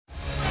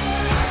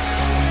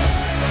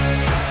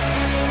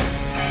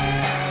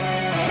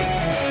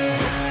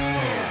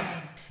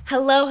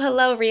Hello,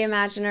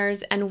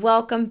 Reimaginers, and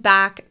welcome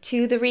back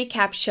to the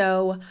recap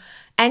show,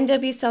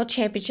 NWSL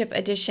Championship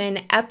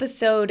Edition,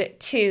 Episode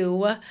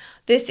 2.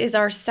 This is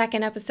our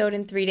second episode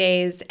in 3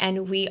 days,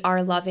 and we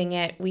are loving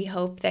it. We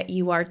hope that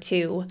you are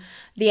too.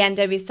 The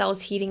NWSL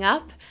is heating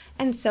up,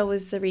 and so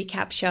is the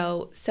recap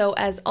show. So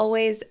as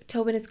always,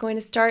 Tobin is going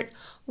to start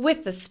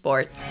with the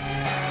sports.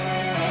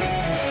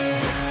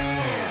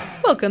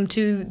 Welcome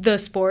to the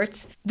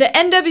sports. The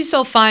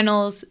NWSL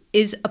Finals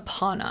is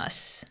upon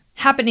us.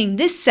 Happening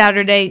this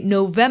Saturday,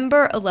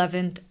 November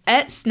 11th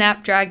at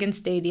Snapdragon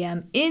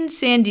Stadium in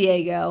San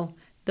Diego.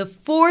 The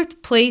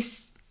fourth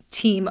place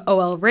team,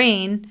 OL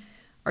Reign,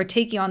 are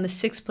taking on the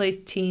sixth place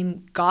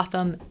team,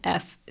 Gotham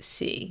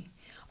FC.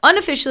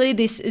 Unofficially,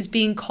 this is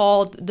being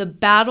called the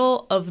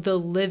Battle of the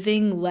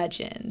Living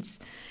Legends,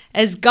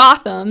 as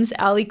Gotham's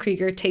Ali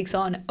Krieger takes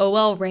on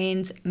OL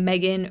Reign's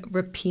Megan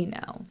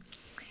Rapinoe.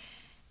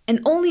 And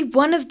only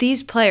one of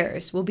these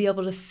players will be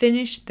able to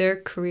finish their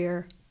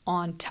career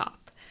on top.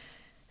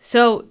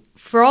 So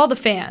for all the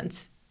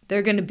fans,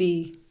 they're going to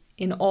be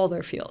in all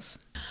their feels.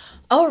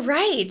 All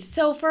right.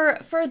 So for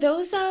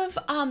those of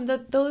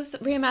those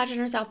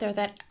reimaginers out there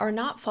that are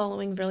not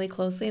following really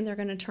closely and they're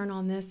going to turn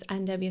on this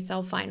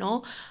NWSL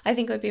final, I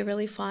think it would be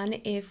really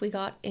fun if we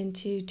got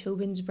into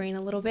Tobin's brain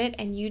a little bit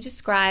and you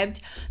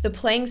described the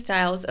playing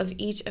styles of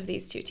each of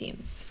these two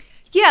teams.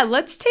 Yeah,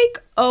 let's take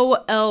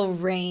OL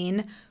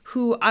Reign,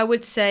 who I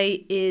would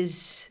say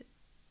is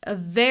a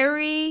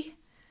very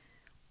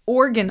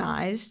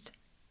organized,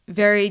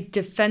 very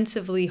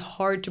defensively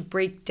hard to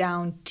break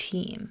down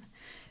team.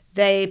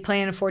 They play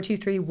in a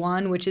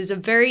 4-2-3-1, which is a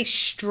very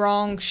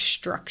strong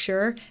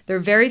structure. They're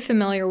very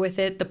familiar with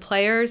it. The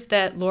players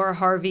that Laura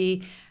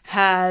Harvey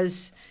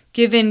has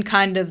given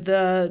kind of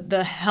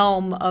the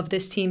helm of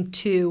this team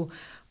to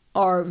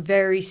are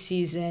very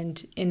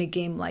seasoned in a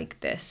game like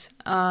this.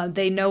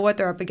 They know what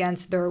they're up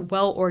against. They're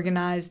well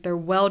organized. They're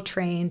well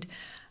trained.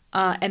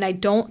 And I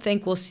don't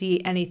think we'll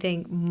see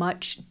anything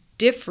much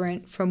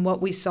different from what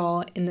we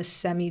saw in the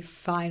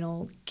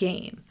semifinal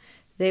game.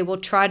 They will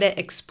try to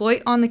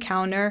exploit on the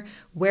counter.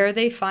 Where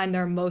they find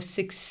their most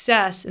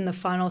success in the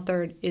final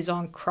third is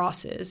on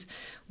crosses,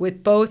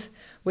 with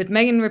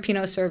Megan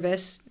Rapinoe's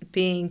service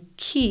being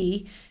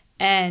key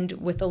and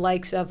with the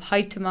likes of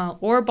Haitama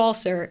or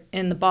Balser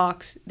in the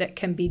box that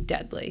can be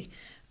deadly.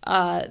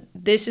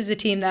 This is a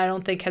team that I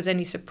don't think has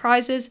any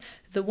surprises.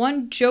 The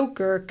one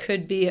joker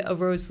could be a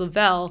Rose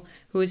Lavelle,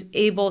 who is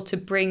able to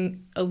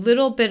bring a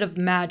little bit of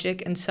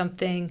magic and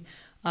something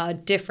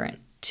different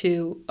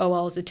to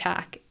OL's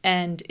attack.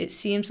 And it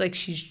seems like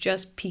she's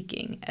just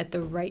peaking at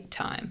the right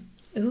time.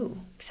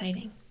 Ooh,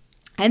 exciting.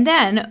 And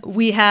then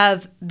we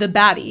have the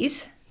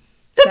baddies.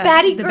 The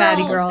baddie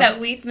girls that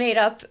we've made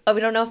up. Oh,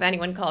 we don't know if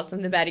anyone calls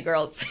them the baddie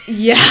girls.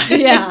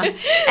 Yeah.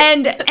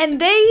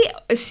 And they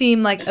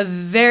seem like a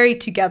very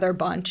together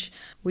bunch.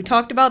 We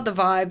talked about the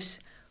vibes.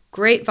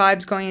 Great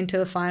vibes going into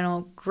the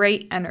final.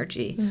 Great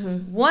energy.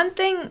 Mm-hmm. One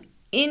thing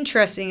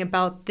interesting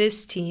about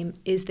this team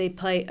is they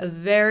play a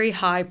very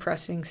high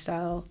pressing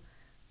style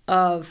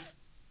of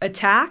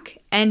attack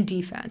and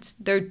defense.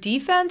 Their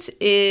defense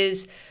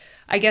is,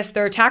 I guess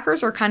their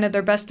attackers are kind of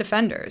their best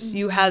defenders. Mm-hmm.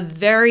 You have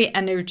very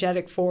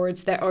energetic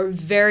forwards that are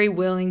very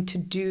willing to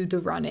do the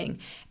running.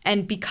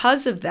 And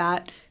because of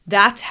that,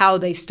 that's how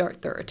they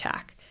start their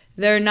attack.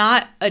 They're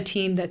not a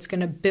team that's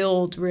going to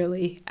build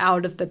really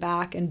out of the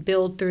back and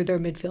build through their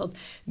midfield.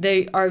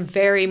 They are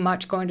very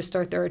much going to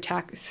start their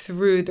attack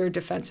through their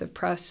defensive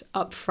press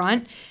up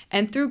front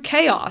and through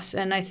chaos.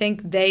 And I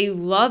think they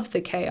love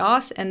the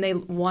chaos and they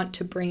want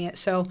to bring it.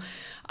 So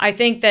I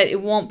think that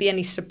it won't be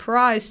any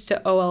surprise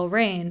to OL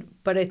Reign,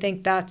 but I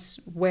think that's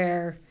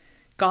where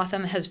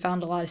Gotham has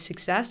found a lot of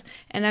success.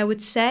 And I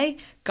would say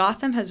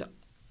Gotham has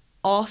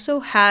also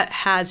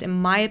has, in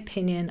my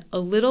opinion, a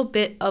little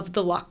bit of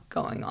the luck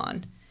going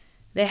on.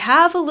 They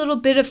have a little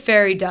bit of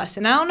fairy dust,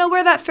 and I don't know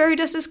where that fairy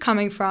dust is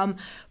coming from,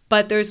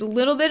 but there's a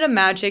little bit of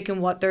magic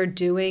in what they're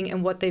doing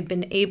and what they've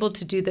been able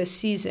to do this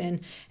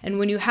season. And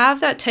when you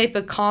have that type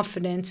of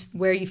confidence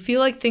where you feel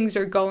like things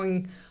are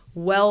going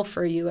well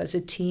for you as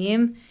a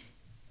team,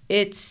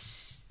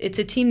 it's a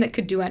team that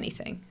could do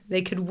anything.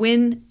 They could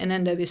win an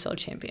NWSL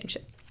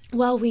championship.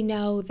 Well, we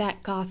know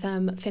that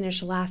Gotham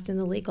finished last in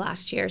the league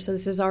last year, so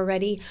this is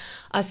already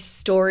a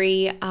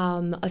storybook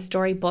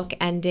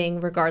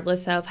ending,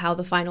 regardless of how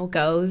the final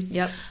goes.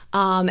 Yep.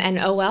 And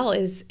OL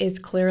is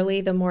clearly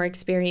the more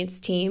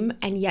experienced team,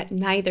 and yet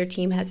neither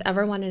team has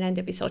ever won an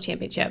NWSL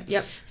championship.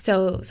 Yep.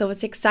 So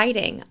it's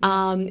exciting.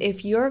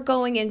 If you're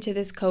going into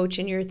this coach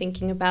and you're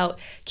thinking about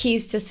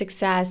keys to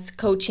success,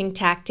 coaching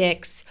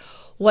tactics,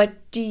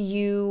 what do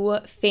you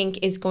think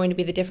is going to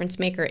be the difference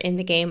maker in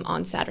the game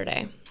on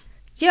Saturday?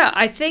 Yeah,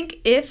 I think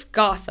if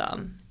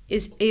Gotham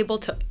is able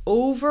to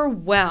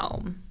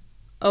overwhelm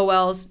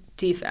OL's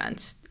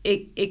defense,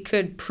 it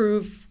could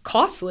prove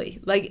costly.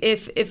 Like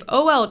if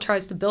OL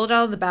tries to build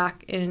out of the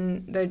back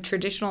in the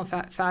traditional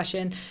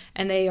fashion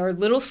and they are a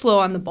little slow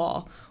on the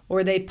ball,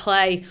 or they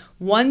play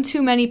one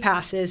too many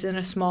passes in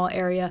a small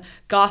area,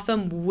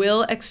 Gotham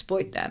will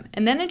exploit them.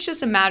 And then it's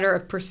just a matter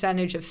of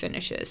percentage of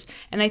finishes.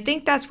 And I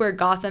think that's where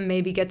Gotham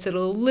maybe gets it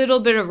a little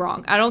bit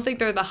wrong. I don't think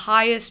they're the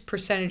highest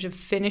percentage of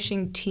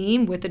finishing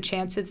team with the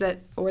chances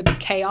that, or the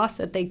chaos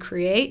that they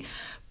create.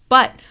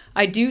 But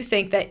I do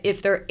think that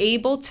if they're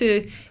able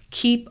to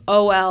keep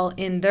OL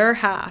in their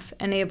half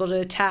and able to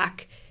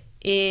attack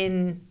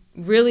in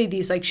really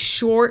these like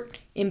short,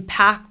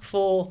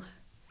 impactful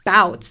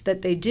bouts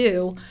that they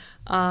do,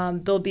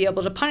 they'll be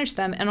able to punish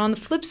them. And on the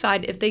flip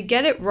side, if they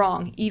get it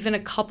wrong even a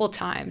couple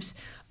times,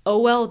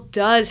 OL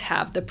does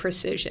have the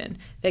precision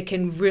that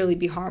can really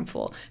be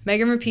harmful.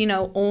 Megan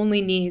Rapinoe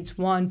only needs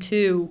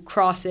 1-2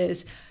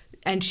 crosses,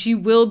 and she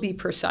will be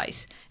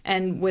precise.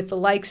 And with the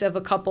likes of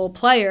a couple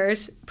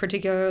players,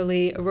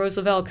 particularly Rose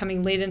Lavelle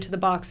coming late into the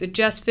box,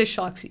 Jess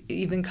Fishlock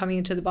even coming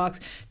into the box,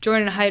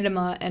 Jordan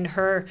Heidema and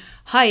her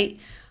height,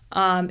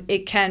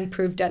 it can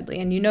prove deadly.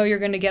 And you know you're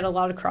going to get a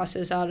lot of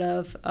crosses out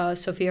of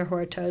Sofia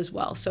Huerta as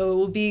well. So it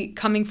will be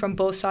coming from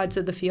both sides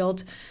of the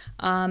field.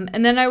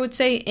 And then I would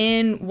say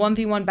in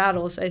 1v1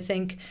 battles, I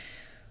think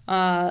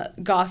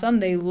Gotham,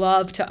 they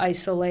love to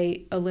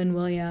isolate a Lynn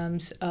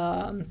Williams,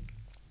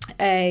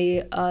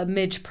 a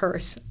Midge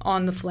Purse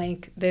on the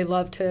flank. They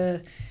love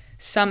to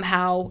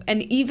somehow,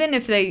 and even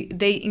if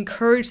they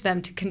encourage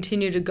them to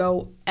continue to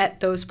go at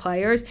those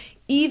players,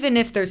 even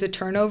if there's a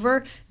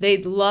turnover,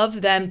 they'd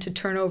love them to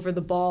turn over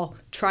the ball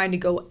trying to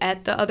go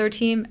at the other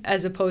team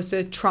as opposed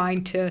to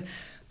trying to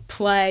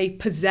play,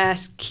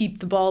 possess, keep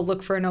the ball,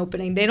 look for an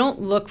opening. They don't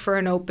look for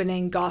an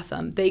opening,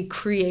 Gotham. They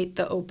create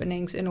the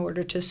openings in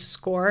order to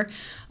score.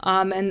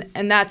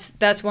 And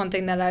that's one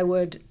thing that I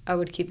would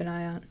keep an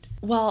eye on.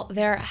 Well,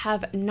 there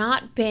have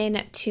not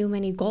been too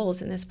many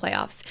goals in this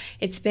playoffs.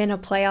 It's been a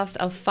playoffs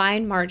of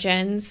fine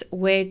margins,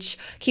 which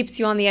keeps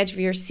you on the edge of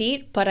your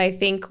seat. But I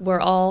think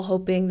we're all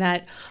hoping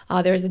that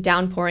there's a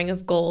downpouring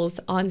of goals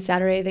on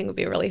Saturday. I think it would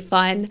be really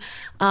fun.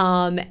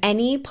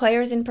 Any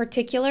players in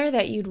particular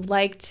that you'd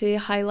like to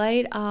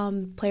highlight,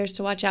 players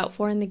to watch out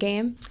for in the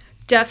game?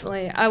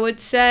 Definitely. I would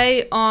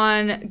say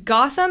on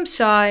Gotham's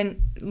side,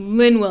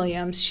 Lynn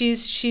Williams,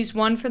 she's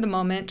won for the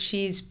moment.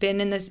 She's been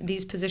in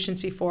these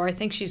positions before. I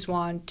think she's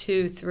won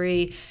 2,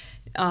 3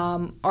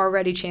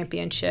 already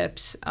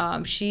championships.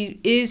 She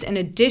is an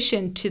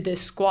addition to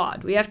this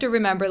squad. We have to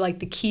remember like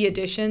the key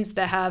additions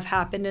that have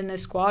happened in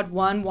this squad.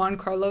 1, Juan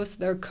Carlos,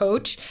 their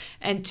coach,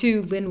 and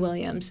 2, Lynn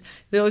Williams.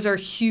 Those are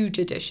huge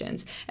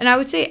additions. And I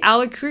would say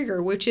Allie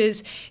Krieger, which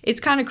is,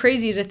 it's kind of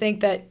crazy to think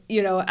that,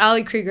 you know,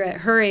 Allie Krieger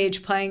at her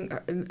age playing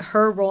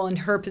her role in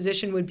her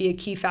position would be a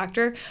key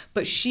factor,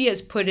 but she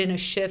has put in a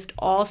shift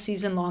all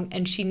season long,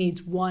 and she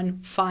needs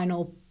one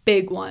final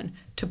big one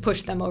to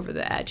push them over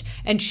the edge.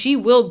 And she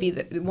will be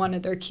one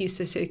of their keys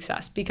to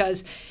success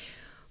because,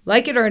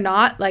 like it or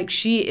not, like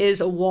she is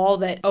a wall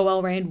that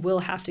OL Reign will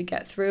have to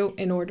get through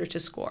in order to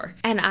score.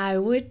 And I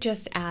would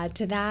just add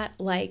to that,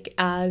 like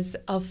as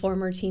a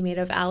former teammate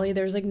of Allie,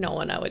 there's like no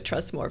one I would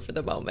trust more for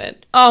the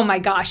moment. Oh my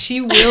gosh,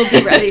 she will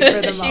be ready for the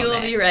moment. She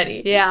will be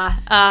ready. Yeah.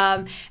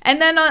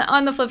 And then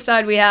on the flip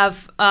side, we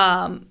have,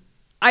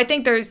 I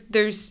think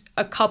there's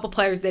a couple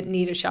players that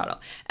need a shout out.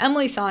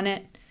 Emily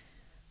Sonnet,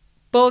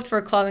 both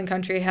for club and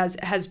country,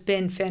 has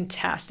been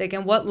fantastic.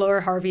 And what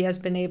Laura Harvey has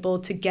been able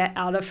to get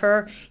out of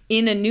her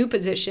in a new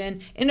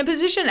position, in a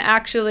position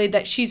actually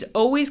that she's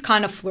always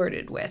kind of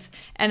flirted with.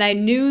 And I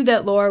knew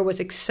that Laura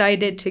was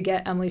excited to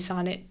get Emily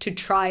Sonnet to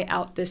try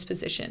out this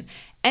position.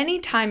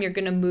 Anytime you're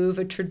going to move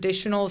a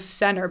traditional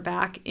center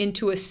back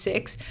into a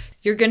 6,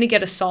 you're going to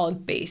get a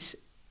solid base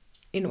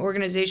in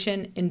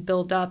organization, in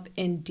build-up,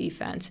 in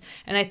defense.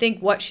 And I think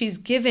what she's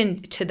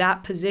given to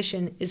that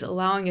position is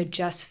allowing a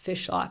Jess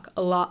Fishlock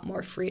a lot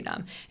more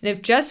freedom. And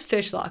if Jess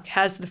Fishlock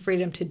has the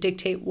freedom to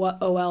dictate what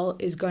OL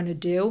is going to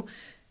do,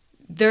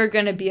 they're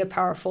going to be a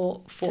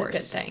powerful force.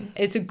 It's a good thing.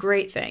 It's a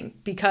great thing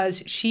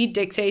because she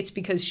dictates,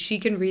 because she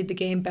can read the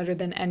game better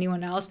than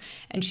anyone else,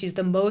 and she's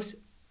the most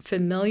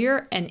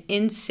familiar and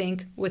in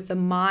sync with the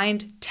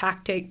mind,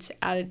 tactics,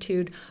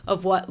 attitude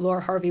of what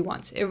Laura Harvey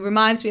wants. It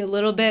reminds me a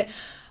little bit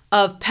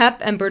of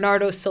Pep and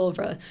Bernardo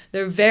Silva.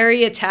 They're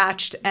very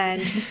attached,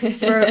 and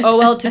for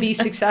OL to be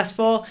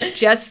successful,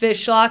 Jess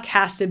Fishlock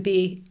has to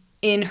be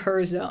in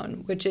her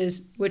zone, which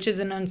is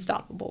an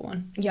unstoppable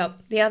one.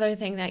 Yep. The other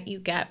thing that you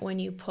get when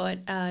you put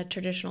a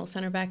traditional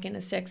center back in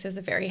a 6 is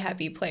a very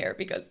happy player,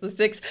 because the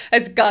 6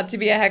 has got to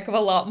be a heck of a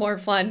lot more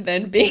fun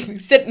than being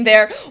sitting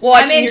there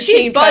watching your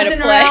team try to play. She's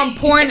buzzing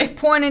around,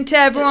 pointing to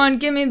everyone,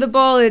 give me the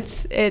ball.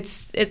 It's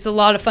a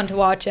lot of fun to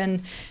watch,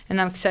 and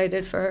I'm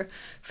excited for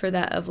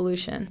that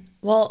evolution.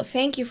 Well,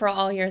 thank you for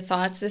all your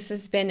thoughts. This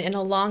has been an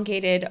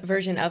elongated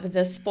version of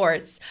the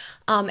sports.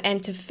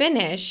 And to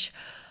finish,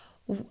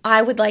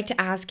 I would like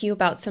to ask you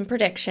about some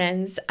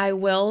predictions. I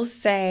will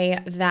say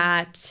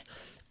that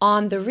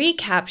on the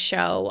recap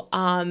show,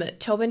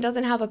 Tobin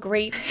doesn't have a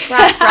great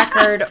track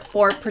record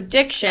for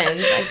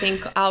predictions. I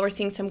think we're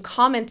seeing some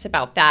comments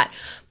about that.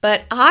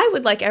 But I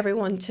would like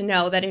everyone to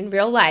know that in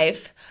real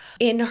life,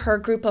 in her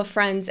group of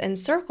friends and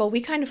circle,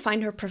 we kind of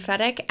find her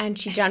prophetic, and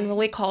she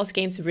generally calls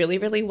games really,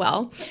 really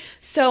well.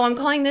 So I'm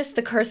calling this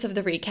the curse of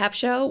the recap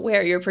show,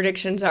 where your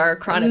predictions are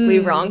chronically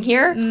wrong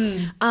here.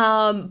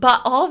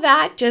 But all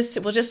that,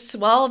 we'll just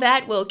swallow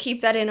that. We'll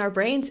keep that in our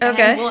brains.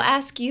 Okay. And we'll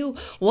ask you,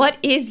 what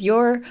is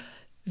your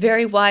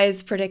very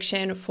wise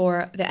prediction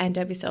for the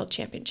NWSL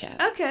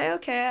Championship?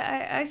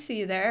 Okay. I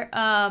see you there.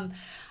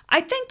 I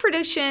think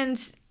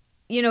predictions,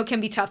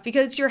 can be tough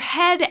because it's your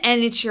head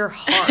and it's your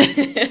heart.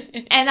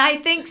 And I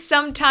think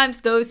sometimes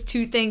those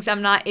two things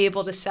I'm not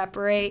able to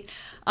separate.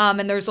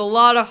 And there's a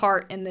lot of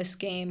heart in this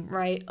game,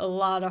 right? A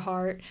lot of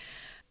heart.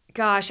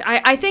 Gosh,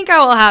 I think I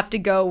will have to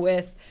go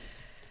with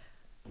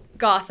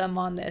Gotham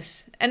on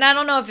this. And I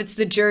don't know if it's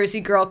the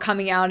Jersey girl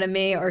coming out of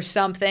me or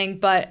something,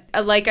 but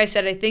like I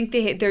said, I think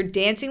they're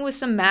dancing with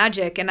some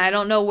magic, and I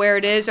don't know where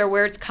it is or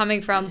where it's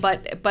coming from,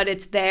 but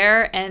it's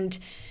there, and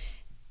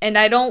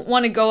I don't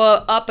want to go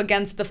up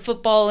against the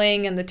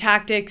footballing and the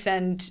tactics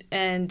and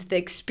the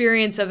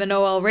experience of an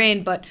OL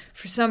Reign, but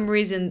for some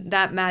reason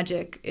that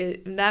magic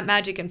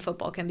in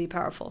football can be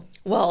powerful.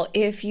 Well,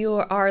 if you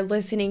are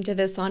listening to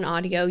this on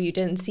audio, you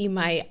didn't see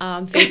my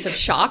face of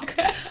shock.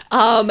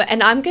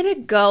 And I'm going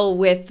to go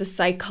with the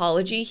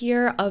psychology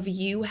here of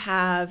you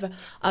have,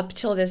 up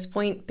till this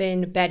point,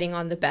 been betting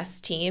on the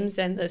best teams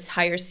and the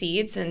higher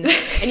seeds, and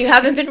you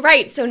haven't been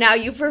right. So now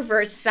you've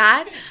reversed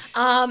that.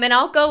 And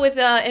I'll go with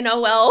an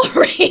OL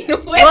Reign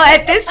win. Well,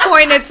 at this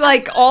point, it's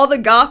like all the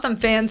Gotham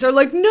fans are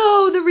like,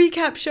 no, the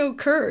recap show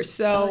curse.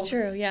 So. Oh,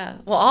 true, yeah.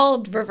 Well,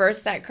 I'll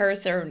reverse that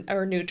curse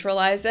or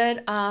neutralize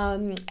it.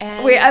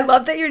 Wait, I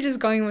love that you're just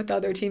going with the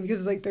other team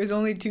because, there's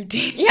only two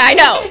teams. Yeah, I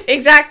know.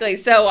 Exactly.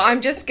 So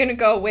I'm just going to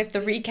go with the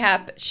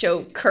recap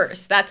show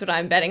curse. That's what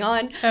I'm betting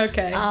on.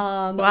 Okay.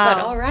 Wow. But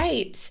all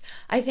right.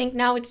 I think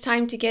now it's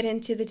time to get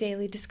into the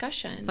daily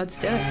discussion. Let's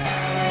do it.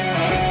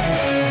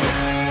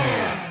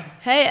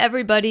 Hey,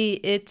 everybody.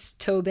 It's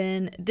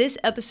Tobin. This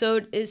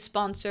episode is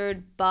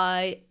sponsored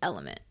by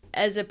Element.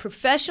 As a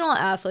professional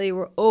athlete,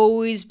 we're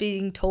always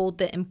being told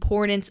the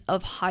importance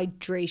of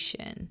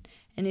hydration.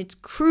 And it's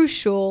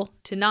crucial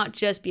to not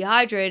just be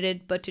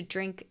hydrated, but to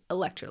drink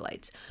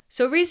electrolytes.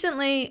 So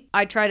recently,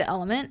 I tried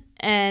Element,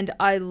 and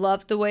I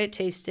loved the way it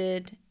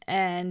tasted,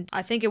 and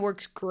I think it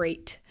works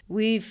great.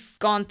 We've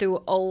gone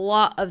through a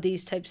lot of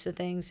these types of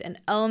things,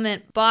 and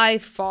Element by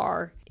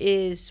far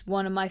is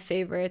one of my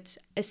favorites,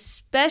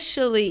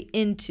 especially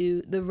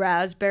into the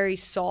raspberry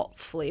salt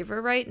flavor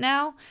right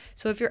now.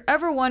 So if you're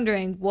ever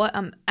wondering what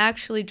I'm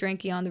actually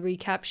drinking on the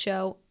recap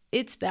show,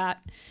 it's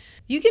that.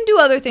 You can do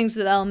other things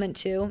with Element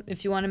too,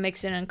 if you want to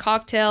mix it in a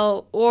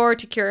cocktail or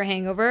to cure a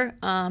hangover.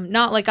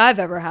 Not like I've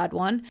ever had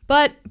one.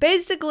 But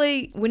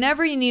basically,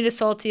 whenever you need a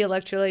salty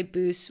electrolyte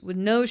boost with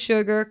no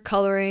sugar,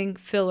 coloring,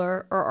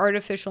 filler, or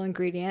artificial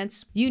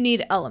ingredients, you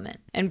need Element.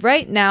 And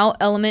right now,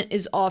 Element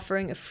is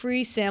offering a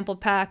free sample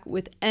pack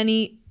with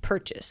any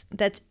purchase.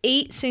 That's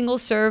 8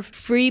 single-serve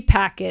free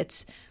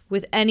packets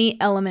with any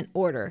Element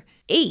order.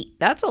 8,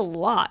 that's a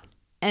lot.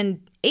 And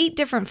 8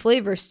 different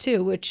flavors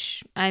too,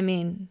 which,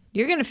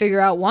 you're going to figure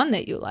out one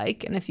that you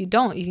like. And if you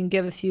don't, you can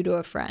give a few to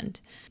a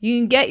friend. You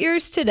can get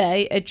yours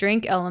today at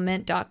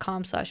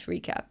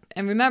drinkelement.com/recap.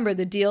 And remember,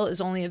 the deal is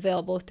only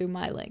available through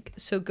my link.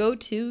 So go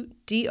to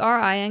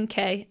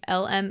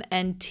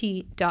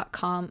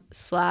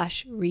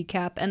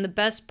drinklmnt.com/recap. And the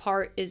best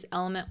part is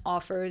Element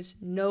offers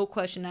no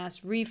question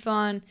asked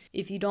refund.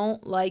 If you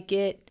don't like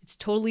it, it's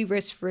totally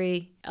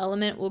risk-free.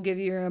 Element will give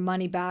you your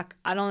money back.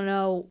 I don't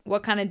know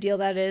what kind of deal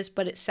that is,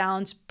 but it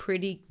sounds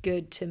pretty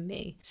good to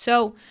me.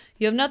 So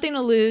you have nothing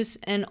to lose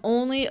and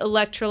only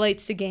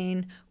electrolytes to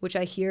gain, which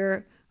I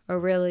hear are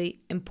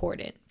really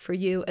important for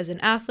you as an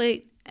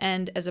athlete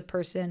and as a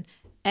person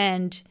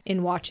and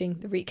in watching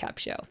the recap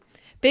show.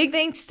 Big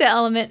thanks to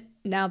Element.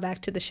 Now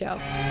back to the show.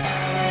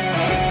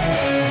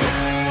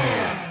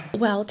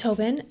 Well,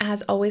 Tobin,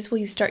 as always, will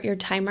you start your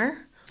timer?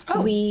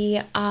 Oh.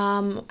 We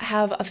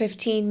have a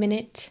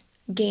 15-minute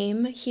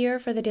game here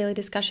for the daily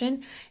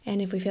discussion, and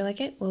if we feel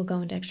like it, we'll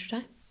go into extra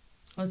time.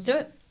 Let's do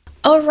it.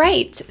 All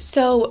right,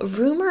 so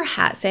rumor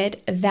has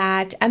it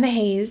that Emma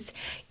Hayes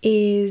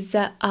is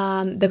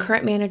the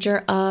current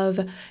manager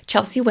of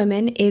Chelsea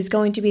Women, is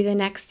going to be the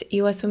next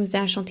U.S. Women's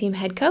National Team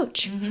head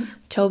coach. Mm-hmm.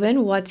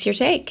 Tobin, what's your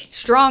take?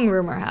 Strong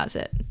rumor has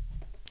it.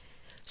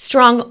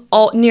 Strong,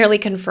 nearly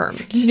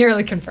confirmed.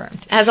 Nearly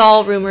confirmed. As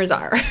all rumors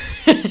are.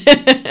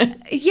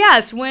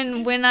 Yes,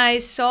 when I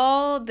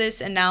saw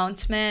this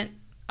announcement,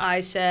 I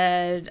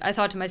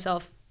thought to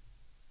myself,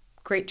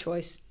 great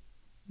choice,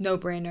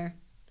 no-brainer.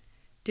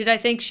 Did I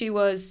think she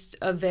was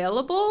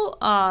available?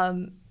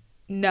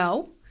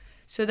 No.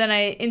 So then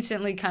I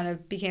instantly kind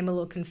of became a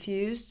little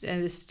confused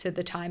as to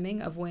the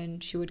timing of when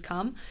she would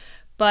come.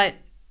 But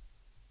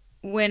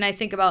when I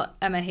think about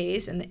Emma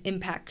Hayes and the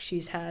impact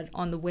she's had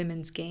on the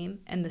women's game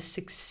and the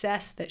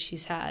success that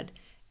she's had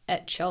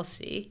at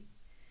Chelsea,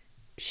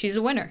 she's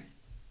a winner.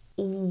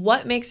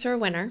 What makes her a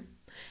winner?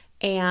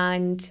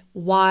 And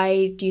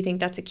why do you think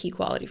that's a key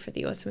quality for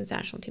the U.S. Women's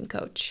National Team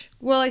coach?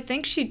 Well, I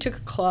think she took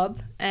a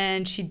club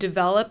and she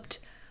developed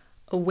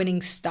a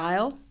winning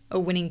style, a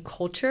winning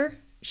culture.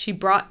 She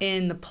brought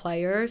in the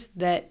players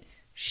that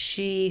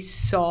she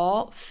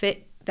saw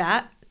fit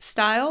that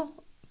style,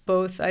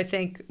 both, I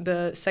think,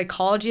 the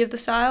psychology of the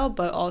style,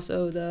 but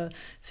also the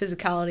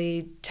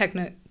physicality,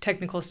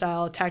 technical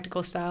style,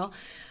 tactical style.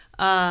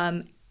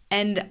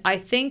 And I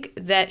think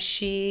that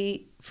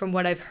she, from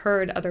what I've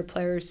heard other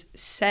players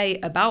say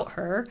about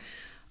her,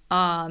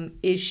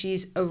 is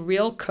she's a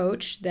real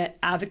coach that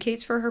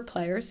advocates for her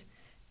players,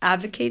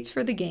 advocates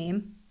for the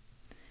game.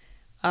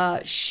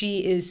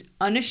 She is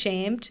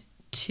unashamed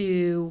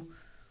to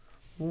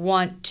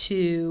want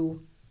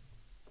to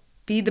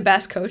be the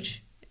best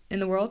coach in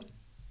the world,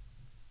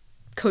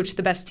 coach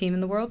the best team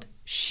in the world.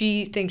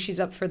 She thinks she's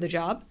up for the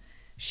job.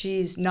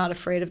 She's not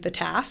afraid of the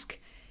task.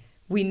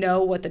 We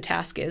know what the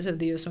task is of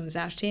the U.S. Women's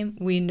National Team.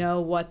 We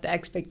know what the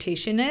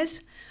expectation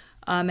is.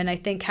 And I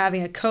think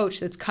having a coach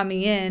that's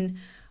coming in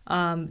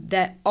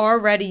that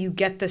already you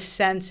get the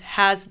sense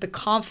has the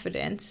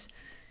confidence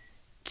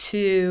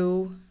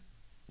to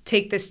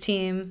take this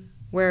team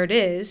where it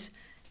is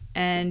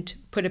and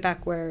put it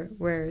back where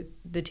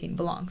the team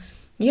belongs.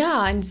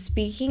 Yeah, and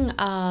speaking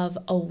of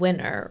a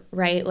winner,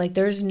 right? Like,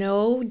 there's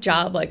no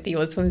job like the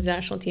U.S. Women's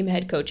National Team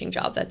head coaching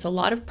job. That's a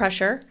lot of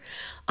pressure.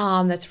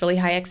 That's really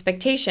high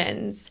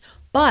expectations.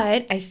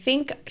 But I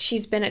think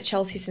she's been at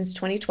Chelsea since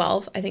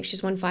 2012. I think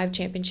she's won 5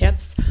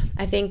 championships.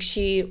 I think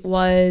she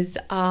was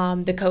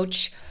the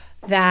coach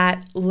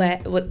that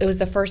it was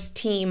the first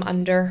team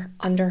under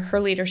her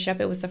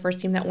leadership. It was the first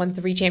team that won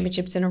 3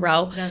 championships in a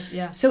row.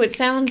 Yeah. So it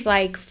sounds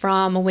like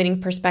from a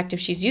winning perspective,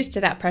 she's used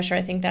to that pressure.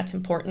 I think that's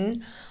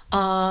important.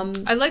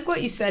 I like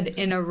what you said,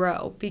 in a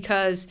row,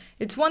 because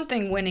it's one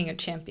thing winning a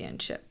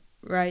championship,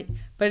 right?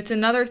 But it's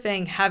another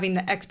thing having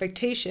the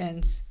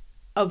expectations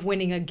of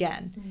winning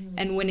again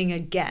and winning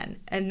again.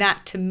 And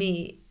that, to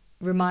me,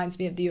 reminds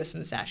me of the U.S.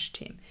 Women's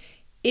National Team.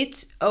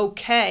 It's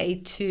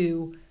okay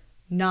to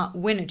not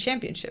win a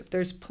championship.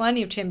 There's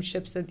plenty of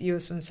championships that the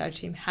U.S. Women's National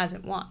Team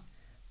hasn't won.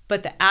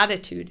 But the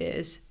attitude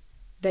is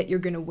that you're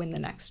going to win the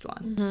next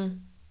one. Mm-hmm.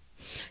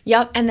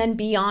 Yep, and then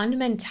beyond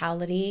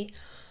mentality,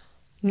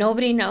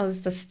 nobody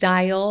knows the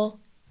style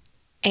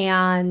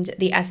and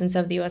the essence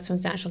of the U.S.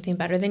 Women's National Team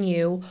better than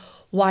you.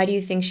 Why do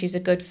you think she's a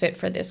good fit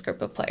for this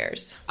group of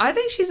players? I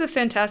think she's a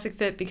fantastic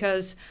fit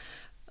because,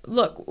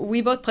 look,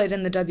 we both played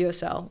in the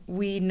WSL.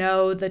 We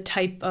know the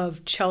type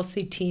of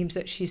Chelsea teams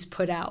that she's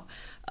put out.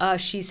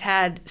 She's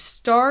had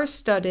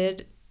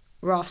star-studded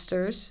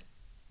rosters.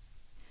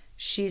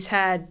 She's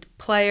had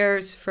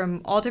players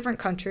from all different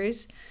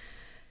countries.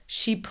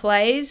 She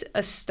plays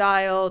a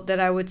style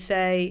that I would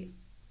say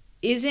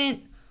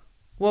isn't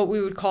what we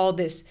would call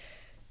this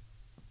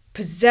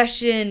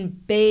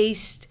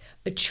possession-based,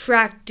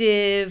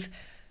 attractive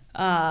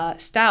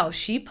style.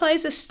 She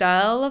plays a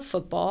style of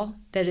football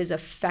that is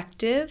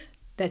effective,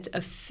 that's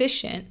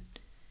efficient,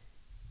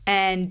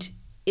 and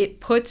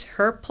it puts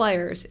her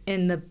players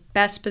in the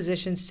best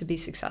positions to be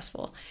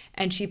successful.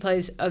 And she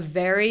plays a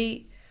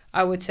very,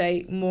 I would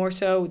say, more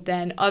so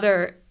than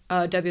other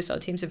WSL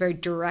teams, a very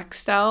direct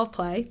style of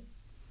play.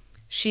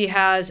 She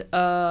has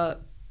a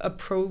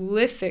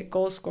prolific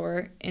goal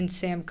scorer in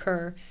Sam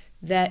Kerr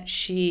that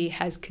she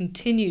has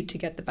continued to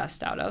get the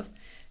best out of.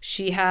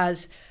 She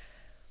has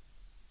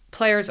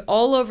players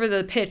all over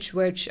the pitch,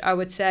 which I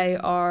would say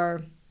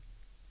are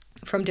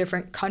from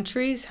different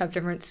countries, have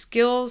different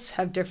skills,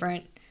 have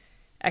different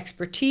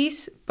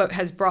expertise, but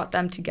has brought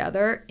them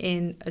together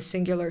in a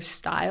singular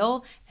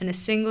style and a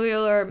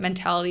singular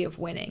mentality of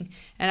winning.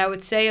 And I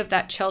would say of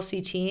that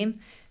Chelsea team,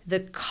 the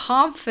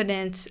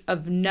confidence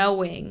of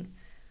knowing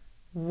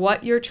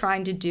what you're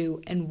trying to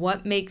do and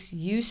what makes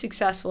you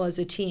successful as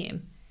a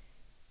team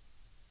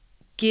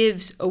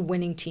gives a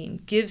winning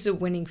team, gives a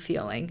winning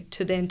feeling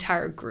to the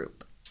entire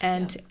group.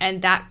 And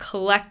that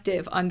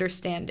collective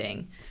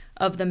understanding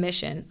of the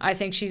mission, I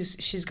think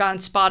she's gotten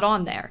spot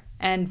on there.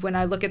 And when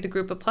I look at the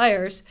group of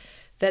players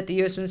that the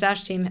U.S. Women's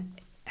National Team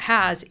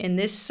has in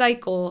this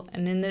cycle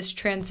and in this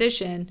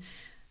transition,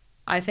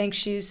 I think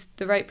she's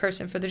the right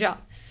person for the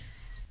job.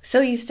 So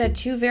you've said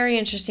 2 very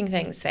interesting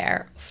things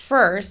there.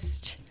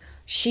 First,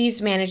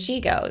 she's managed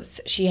egos.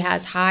 She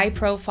has high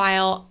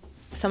profile,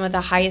 some of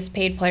the highest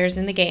paid players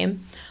in the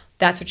game.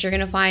 That's what you're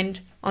going to find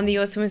on the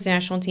U.S. Women's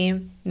National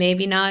Team.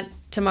 Maybe not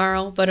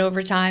tomorrow, but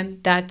over time,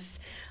 that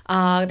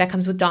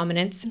comes with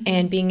dominance. Mm-hmm.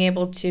 And being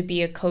able to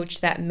be a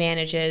coach that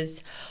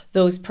manages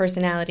those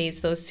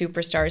personalities, those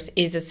superstars,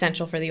 is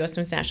essential for the U.S.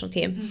 Women's National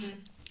Team. Mm-hmm.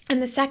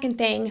 And the second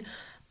thing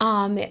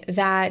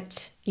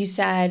that you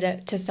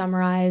said, to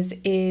summarize,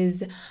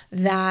 is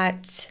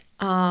that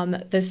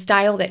the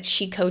style that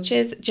she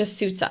coaches just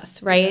suits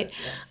us, right?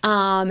 Yes.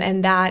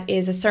 And that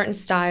is a certain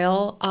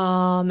style,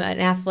 an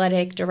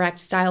athletic, direct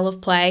style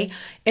of play.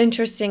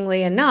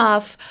 Interestingly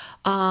enough,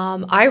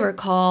 I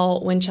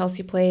recall when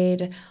Chelsea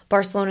played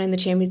Barcelona in the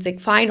Champions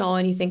League final,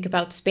 and you think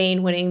about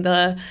Spain winning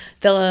the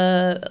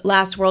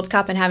last World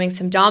Cup and having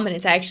some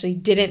dominance. I actually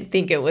didn't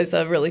think it was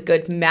a really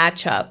good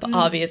matchup.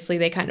 Obviously,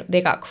 they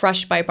got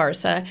crushed by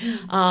Barca.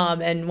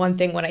 And one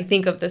thing when I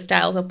think of the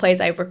styles of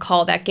plays, I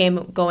recall that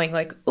game going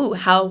like, ooh,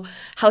 how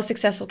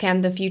successful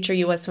can the future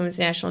U.S. women's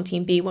national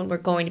team be when we're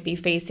going to be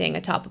facing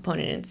a top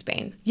opponent in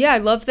Spain? Yeah, I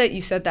love that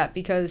you said that,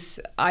 because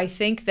I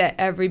think that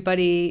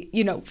everybody,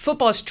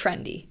 football is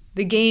trendy.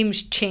 The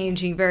game's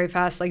changing very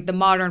fast, like the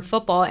modern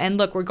football. And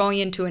look, we're going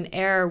into an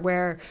era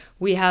where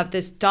we have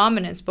this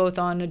dominance both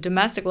on a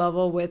domestic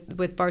level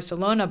with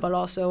Barcelona, but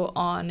also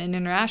on an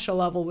international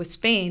level with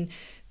Spain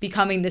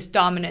becoming this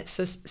dominant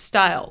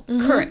style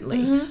currently.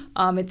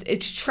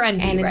 It's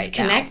trendy and right it's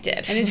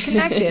connected. now. And it's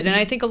connected. And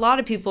I think a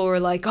lot of people were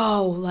like,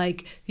 oh,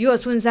 like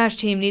U.S. women's national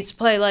team needs to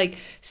play like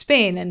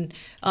Spain. And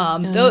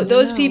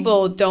those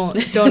people don't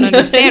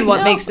understand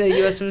what makes the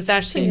U.S. women's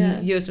national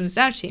team U.S. women's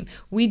national team.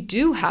 We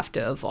do have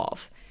to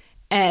evolve,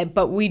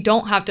 but we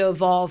don't have to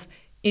evolve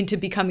into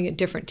becoming a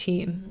different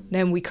team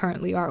than we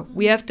currently are.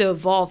 We have to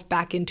evolve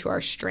back into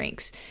our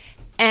strengths.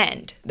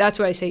 And that's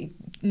what I say,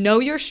 know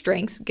your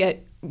strengths,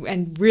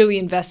 and really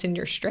invest in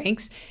your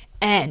strengths,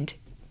 and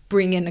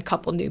bring in a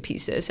couple new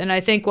pieces. And I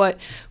think what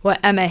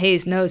Emma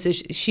Hayes knows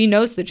is she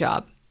knows the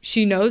job.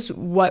 She knows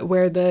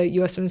where the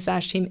U.S. women's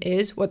national team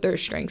is, what their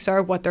strengths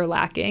are, what they're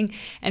lacking.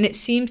 And it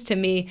seems to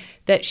me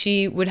that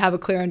she would have a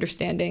clear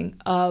understanding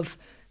of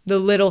the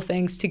little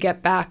things to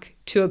get back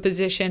to a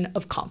position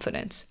of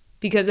confidence.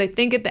 Because I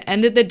think at the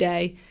end of the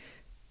day,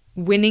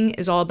 winning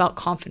is all about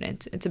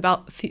confidence. It's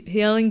about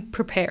feeling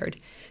prepared,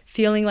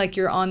 feeling like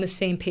you're on the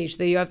same page,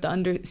 that you have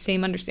the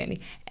same understanding,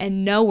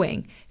 and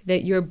knowing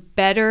that you're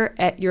better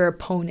at your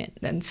opponent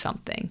than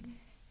something,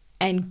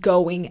 and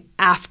going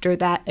after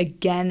that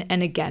again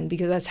and again,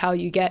 because that's how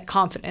you get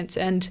confidence.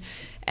 And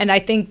I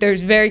think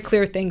there's very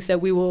clear things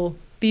that we will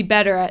be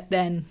better at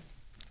than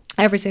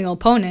every single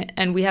opponent,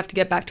 and we have to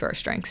get back to our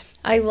strengths.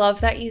 I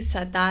love that you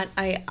said that.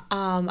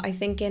 I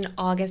think in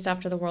August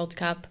after the World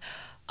Cup,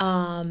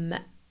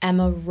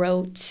 Emma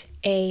wrote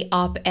a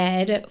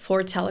op-ed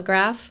for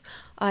Telegraph.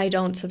 I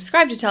don't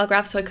subscribe to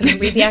Telegraph, so I couldn't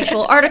read the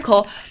actual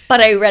article, but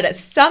I read a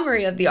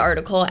summary of the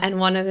article, and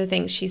one of the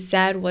things she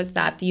said was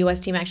that the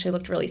U.S. team actually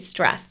looked really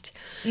stressed.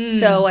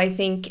 So I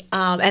think,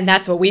 and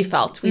that's what we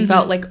felt. We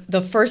felt like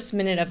the first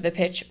minute of the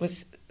pitch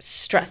was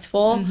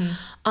stressful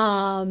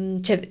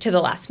to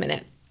the last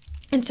minute.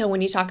 And so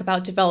when you talk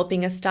about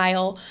developing a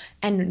style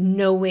and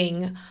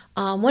knowing,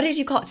 what did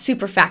you call it?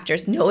 Super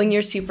factors, knowing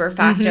your super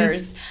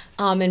factors,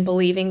 and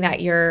believing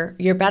that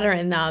you're better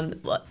in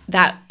them,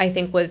 that I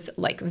think was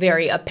like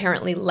very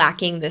apparently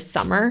lacking this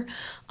summer.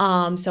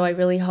 So I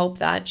really hope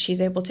that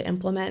she's able to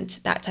implement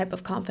that type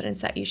of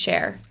confidence that you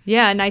share.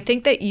 Yeah, and I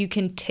think that you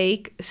can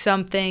take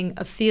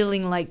a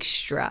feeling like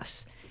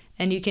stress,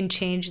 and you can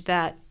change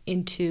that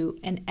into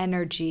an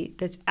energy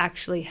that's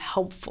actually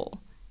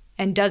helpful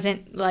and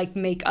doesn't like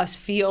make us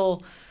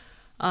feel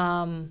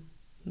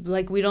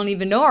like we don't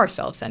even know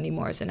ourselves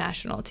anymore as a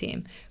national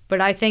team.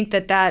 But I think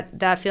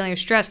that feeling of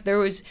stress, there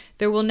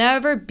will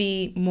never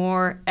be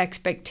more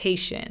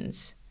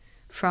expectations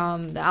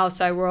from the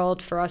outside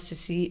world for us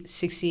to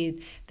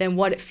succeed than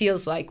what it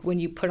feels like when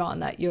you put on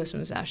that U.S.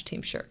 Women's National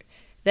Team shirt.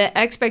 The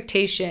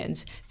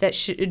expectations that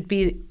should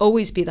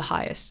always be the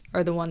highest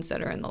are the ones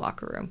that are in the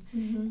locker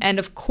room. And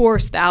of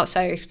course, the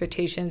outside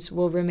expectations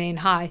will remain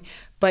high,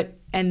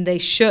 and they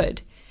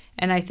should.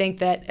 And I think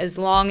that as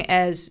long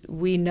as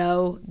we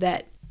know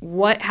that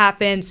what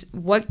happens,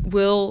 what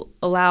will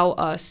allow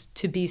us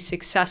to be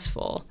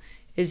successful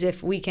is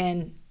if we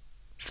can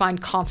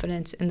find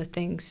confidence in the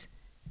things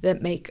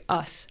that make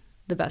us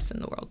the best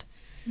in the world.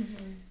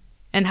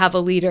 And have a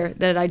leader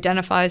that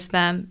identifies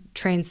them,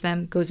 trains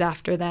them, goes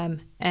after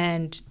them,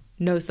 and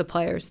knows the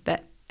players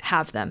that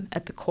have them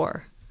at the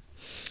core.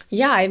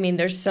 Yeah, I mean,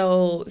 there's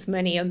so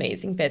many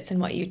amazing bits in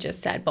what you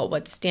just said, but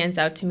what stands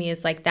out to me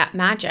is like that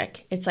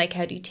magic. It's like,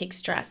 how do you take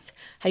stress?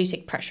 How do you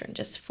take pressure and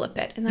just flip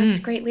it? And that's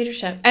great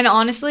leadership. And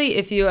honestly,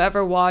 if you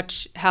ever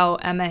watch how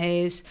Emma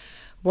Hayes,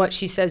 what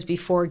she says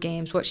before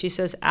games, what she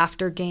says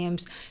after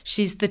games,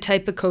 she's the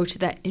type of coach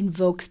that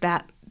invokes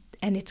that.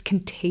 And it's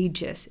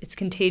contagious. It's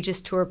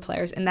contagious to her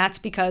players. And that's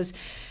because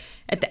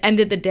at the end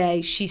of the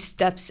day, she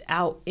steps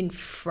out in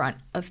front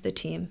of the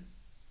team.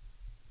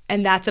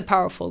 And that's a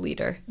powerful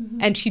leader.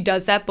 And she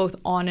does that both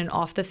on and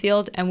off the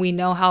field. And we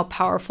know how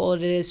powerful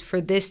it is for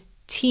this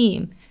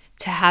team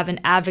to have an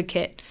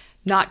advocate,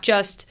 not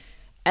just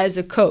as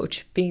a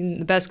coach, being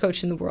the best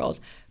coach in the world,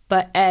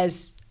 but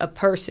as a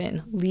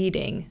person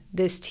leading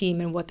this team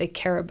and what they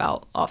care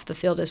about off the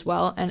field as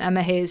well. And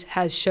Emma Hayes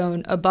has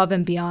shown above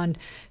and beyond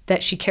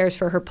that she cares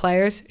for her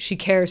players, she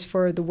cares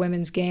for the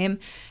women's game,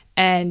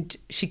 and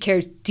she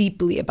cares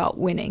deeply about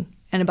winning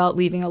and about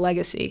leaving a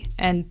legacy.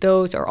 And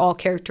those are all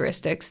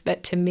characteristics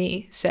that, to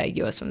me, say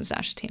U.S. Women's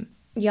National Team.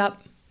 Yep.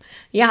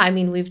 Yeah, I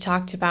mean, we've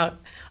talked about,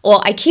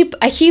 well, I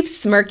keep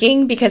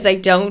smirking because I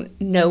don't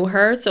know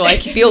her, so I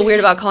feel weird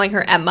about calling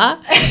her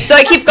Emma. So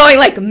I keep going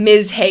like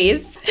Ms.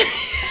 Hayes.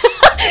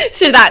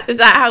 Is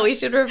that how we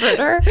should refer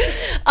to her?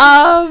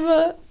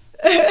 I'm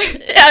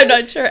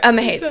not sure.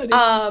 Emma Hayes.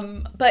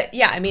 But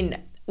yeah, I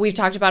mean, we've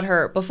talked about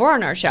her before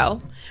on our show.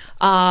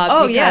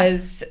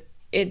 Because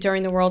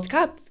during the World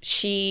Cup,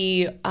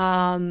 she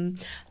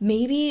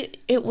maybe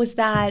it was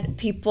that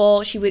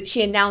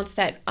she announced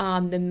that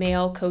the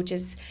male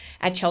coaches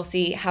at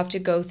Chelsea have to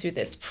go through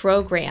this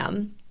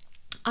program.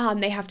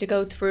 They have to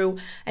go through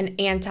an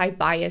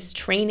anti-bias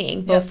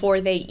training before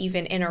they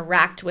even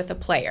interact with a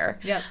player.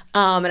 Yep.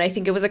 And I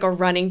think it was like a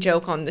running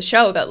joke on the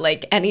show that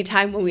like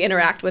anytime when we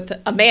interact with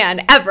a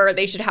man ever,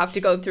 they should have to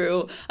go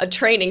through a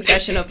training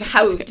session of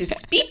how to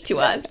speak to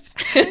us.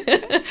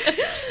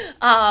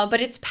 But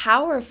it's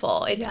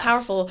powerful. It's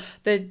powerful.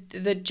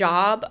 The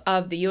job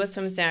of the U.S.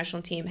 Women's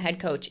National Team head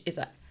coach is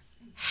a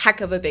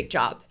heck of a big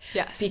job.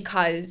 Yes.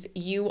 Because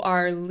you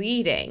are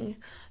leading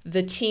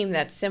the team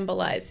that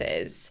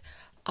symbolizes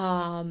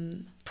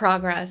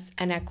progress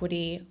and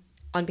equity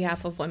on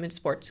behalf of women's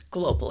sports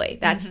globally.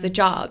 That's the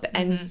job.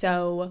 And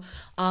so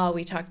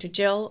we talked to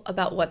Jill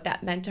about what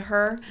that meant to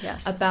her,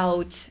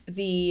 about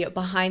the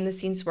behind the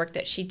scenes work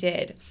that she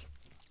did,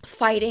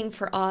 fighting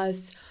for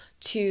us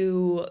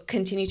to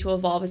continue to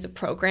evolve as a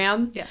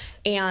program. Yes.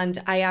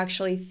 And I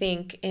actually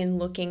think in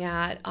looking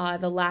at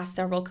the last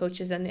several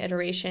coaches and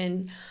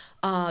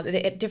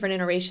the different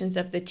iterations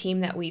of the team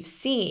that we've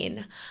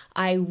seen,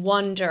 I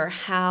wonder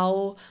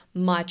how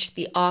much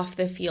the off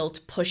the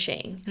field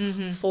pushing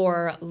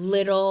for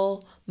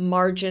little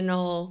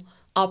marginal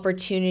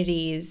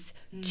opportunities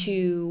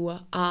to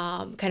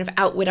kind of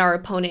outwit our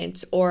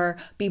opponents or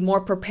be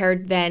more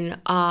prepared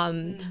than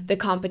the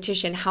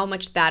competition, how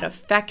much that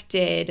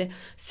affected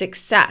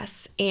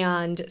success.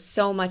 And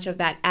so much of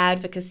that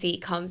advocacy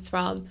comes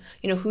from,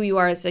 who you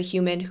are as a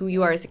human, who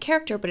you are as a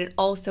character, but it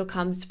also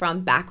comes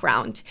from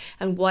background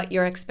and what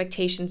your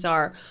expectations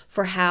are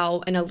for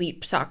how an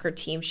elite soccer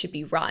team should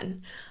be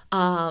run.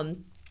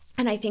 And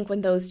I think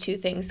when those two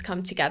things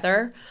come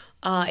together,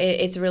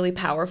 it's really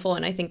powerful,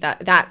 and I think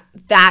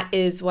that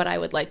is what I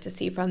would like to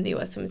see from the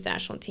U.S. Women's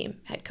National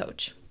Team head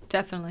coach.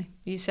 Definitely,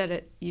 you said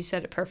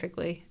it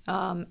perfectly,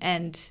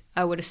 and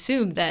I would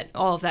assume that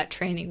all of that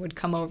training would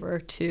come over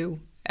to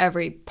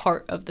every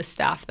part of the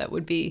staff that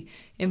would be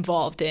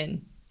involved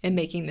in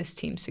making this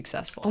team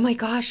successful. Oh my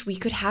gosh, we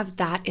could have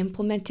that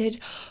implemented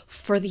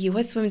for the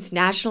U.S. Women's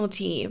National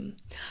Team.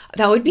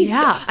 That would be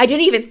I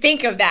didn't even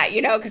think of that,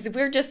 because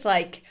we're just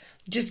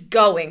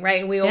going, right?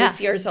 And we always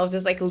see ourselves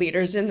as like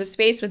leaders in the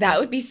space, but that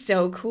would be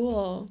so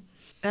cool.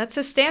 That's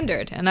a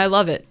standard, and I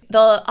love it.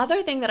 The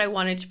other thing that I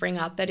wanted to bring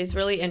up that is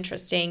really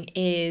interesting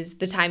is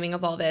the timing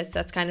of all this.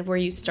 That's kind of where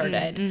you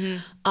started.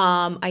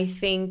 I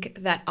think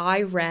that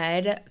I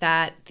read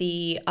that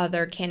the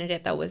other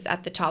candidate that was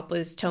at the top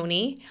was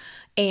Tony,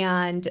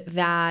 and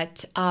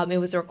that it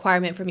was a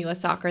requirement from U.S.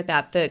 Soccer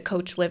that the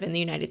coach live in the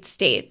United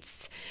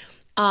States,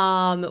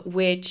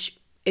 which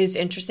is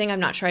interesting. I'm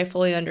not sure I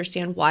fully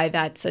understand why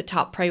that's a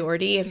top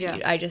priority.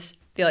 I just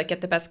feel like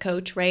get the best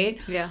coach, right?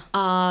 Yeah.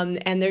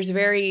 And there's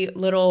very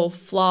little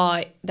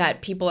flaw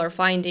that people are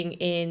finding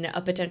in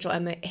a potential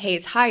Emma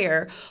Hayes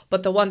hire.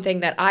 But the one thing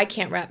that I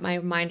can't wrap my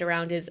mind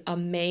around is a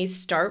May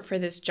start for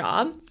this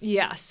job.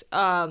 Yes.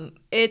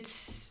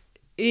 It's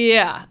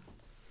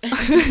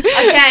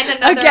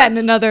Again,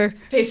 another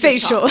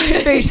facial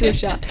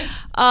shot.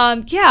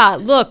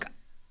 Look,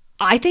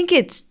 I think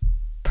it's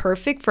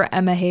perfect for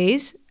Emma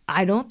Hayes.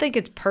 I don't think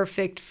it's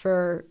perfect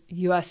for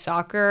U.S.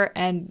 Soccer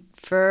and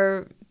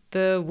for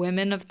the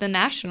women of the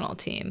national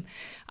team.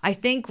 I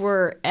think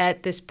we're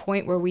at this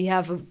point where we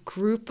have a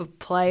group of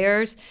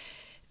players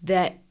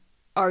that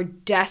are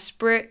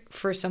desperate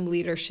for some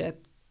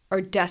leadership,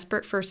 are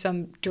desperate for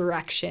some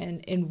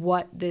direction in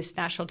what this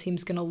national team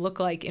is going to look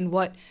like, in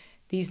what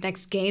these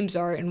next games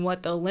are, and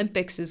what the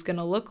Olympics is going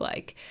to look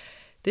like.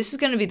 This is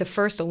going to be the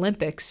first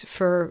Olympics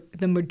for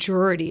the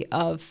majority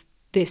of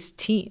this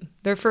team,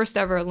 their first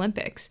ever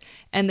Olympics.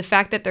 And the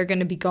fact that they're going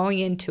to be going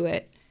into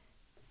it,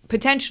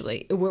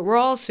 potentially, we're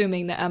all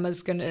assuming that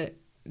Emma's going to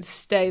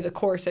stay the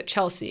course at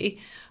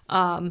Chelsea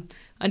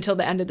until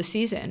the end of the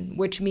season,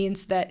 which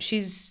means that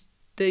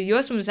the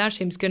U.S. Women's National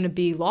Team is going to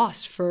be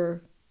lost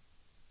for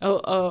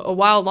a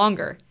while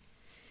longer.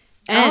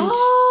 And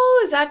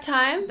Oh, is that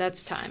time?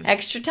 That's time.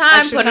 Extra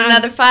time. Put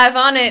another 5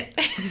 on it.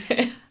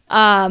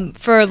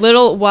 For a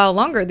little while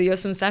longer, the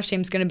U.S. Women's National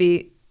Team is going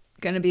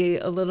to be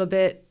a little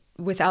bit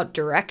without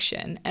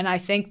direction, and I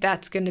think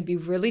that's going to be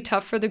really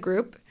tough for the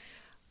group.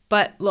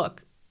 But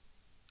look,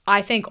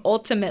 I think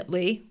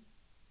ultimately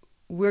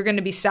we're going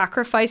to be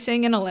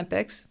sacrificing an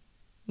Olympics.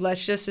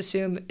 Let's just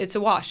assume it's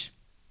a wash.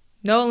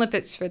 No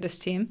Olympics for this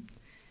team.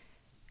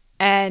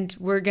 And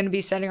we're going to be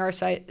setting our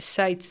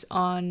sights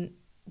on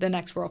the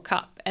next World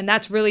Cup. And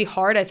that's really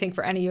hard, I think,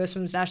 for any U.S.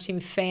 Women's National Team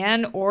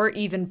fan or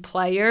even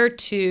player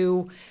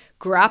to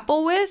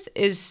grapple with,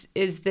 is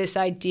this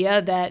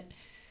idea that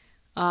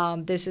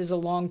this is a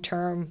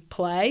long-term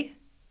play.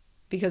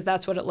 because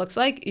that's what it looks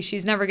like. She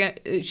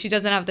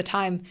doesn't have the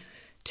time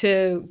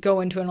to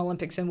go into an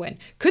Olympics and win.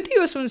 Could the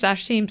U.S. Women's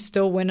National Team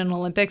still win an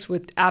Olympics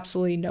with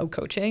absolutely no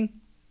coaching?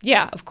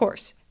 Yeah, of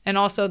course. And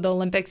also the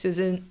Olympics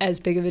isn't as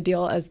big of a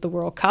deal as the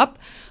World Cup.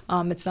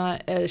 It's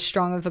not as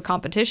strong of a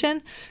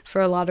competition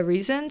for a lot of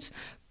reasons.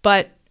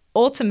 But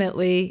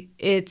ultimately,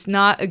 it's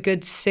not a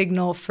good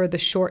signal for the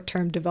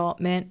short-term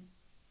development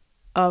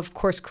of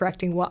course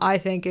correcting what I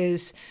think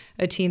is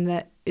a team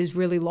that is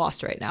really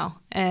lost right now.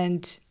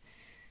 And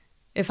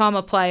if I'm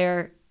a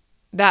player,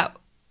 that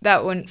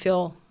wouldn't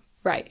feel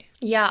right.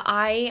 Yeah,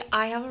 I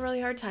have a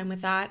really hard time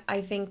with that.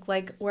 I think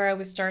like where I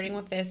was starting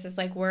with this is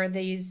like where are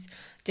these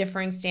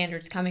differing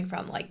standards coming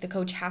from? Like the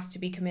coach has to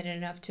be committed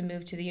enough to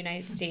move to the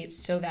United States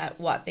so that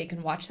they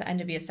can watch the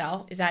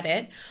NWSL. Is that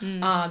it?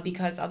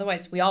 Because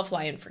otherwise we all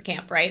fly in for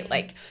camp, right?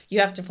 Like you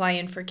have to fly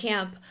in for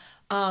camp,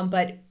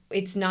 but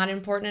it's not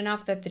important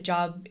enough that the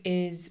job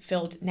is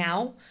filled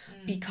now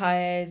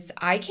because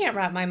I can't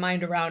wrap my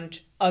mind around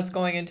us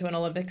going into an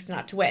Olympics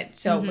not to win.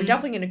 So we're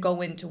definitely going to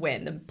go in to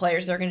win. The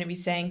players are going to be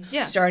saying,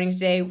 starting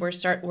today, we're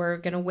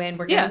going to win.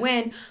 We're going to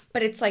win.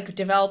 But it's like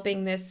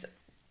developing this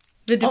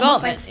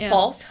almost like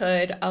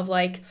falsehood of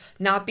like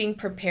not being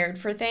prepared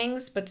for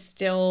things, but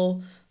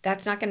still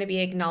that's not going to be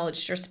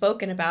acknowledged or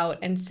spoken about.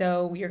 And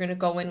so you're going to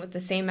go in with the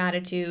same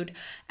attitude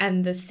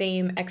and the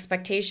same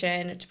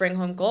expectation to bring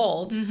home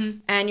gold,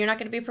 and you're not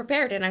going to be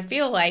prepared. And I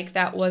feel like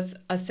that was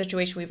a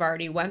situation we've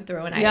already went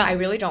through, and I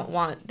really don't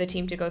want the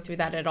team to go through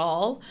that at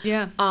all.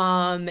 Yeah.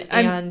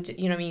 And,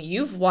 you know, I mean,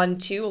 you've won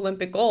 2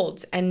 Olympic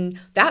golds, and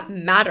that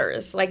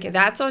matters. Like,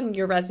 that's on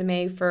your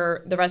resume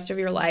for the rest of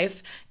your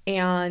life.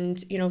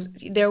 And, you know,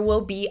 there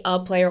will be a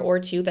player or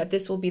two that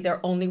this will be their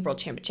only world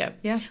championship.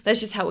 Yeah. That's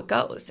just how it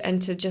goes. And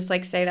to just,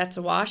 like, say that's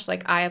a wash,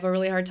 like, I have a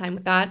really hard time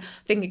with that.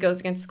 I think it goes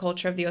against the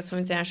culture of the U.S.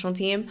 Women's National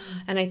Team.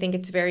 And I think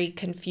it's very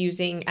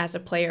confusing as a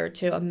player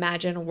to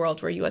imagine a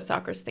world where U.S.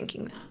 Soccer is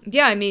thinking that.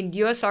 Yeah, I mean,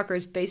 U.S. Soccer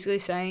is basically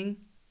saying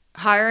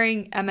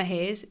hiring Emma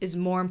Hayes is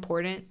more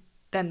important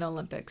than the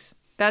Olympics.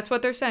 That's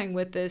what they're saying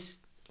with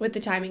this. With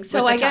the timing.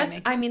 So I guess,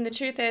 I mean, the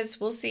truth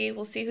is we'll see.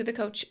 We'll see who the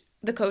coach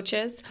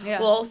is. Yeah.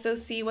 We'll also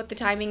see what the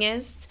timing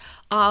is.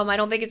 I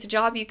don't think it's a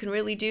job you can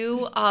really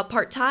do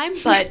part-time,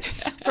 but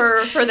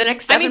for the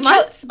next 7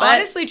 months.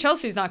 Honestly,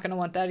 Chelsea's not going to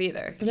want that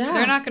either. Yeah.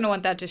 They're not going to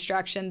want that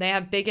distraction. They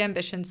have big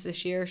ambitions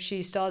this year.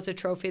 She still has a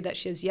trophy that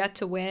she has yet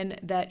to win,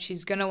 that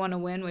she's going to want to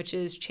win, which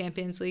is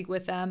Champions League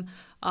with them.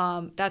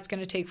 That's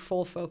going to take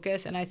full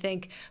focus. And I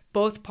think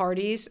both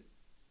parties,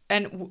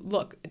 and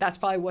look, that's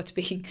probably what's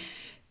being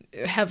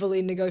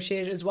heavily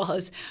negotiated, as well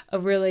as a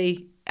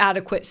really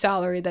adequate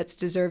salary that's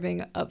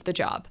deserving of the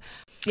job.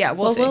 Yeah,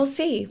 we'll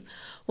see.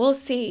 We'll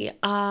see.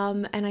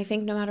 And I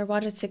think no matter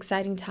what, it's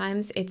exciting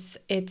times. It's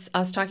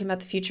us talking about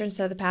the future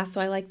instead of the past,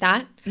 so I like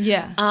that.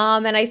 Yeah.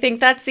 And I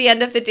think that's the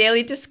end of the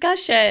daily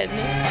discussion.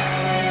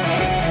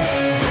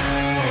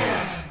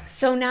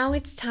 So now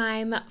it's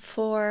time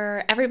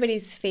for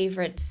everybody's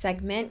favorite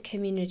segment,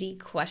 community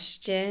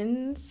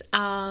questions.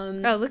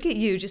 Oh, look at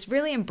you, just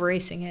really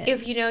embracing it.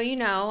 If you know, you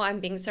know.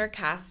 I'm being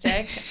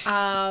sarcastic.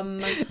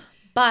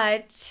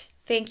 But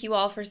thank you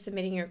all for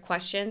submitting your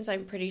questions.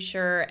 I'm pretty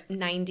sure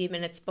 90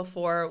 minutes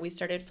before we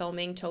started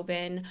filming,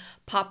 Tobin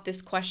popped this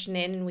question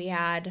in, and we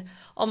had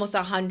almost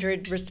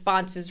 100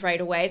 responses right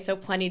away, so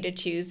plenty to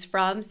choose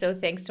from. So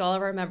thanks to all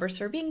of our members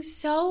for being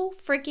so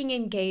freaking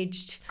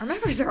engaged. Our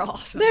members are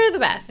awesome. They're the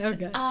best.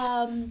 Okay.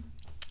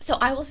 So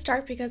I will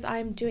start because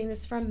I'm doing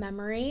this from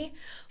memory.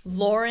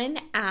 Lauren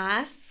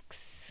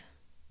asks...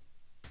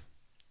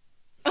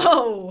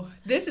 Oh,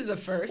 this is a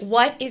first.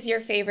 What is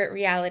your favorite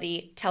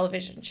reality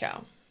television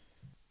show?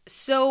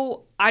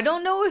 So I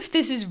don't know if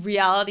this is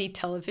reality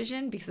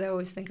television, because I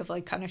always think of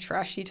like kind of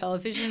trashy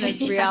television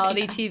as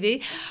reality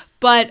TV.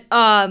 But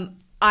I'm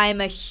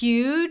a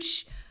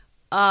huge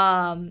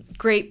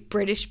Great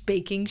British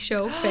Baking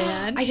Show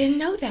fan. I didn't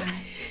know that.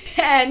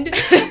 And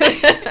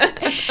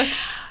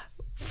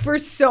for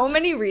so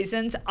many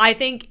reasons, I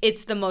think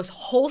it's the most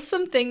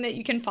wholesome thing that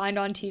you can find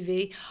on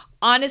TV.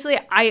 Honestly,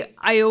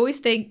 I always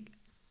think,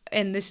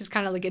 and this is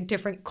kind of like a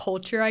different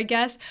culture, I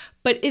guess,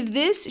 but if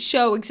this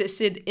show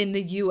existed in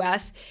the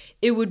U.S.,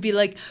 it would be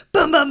like,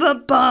 bum, bum,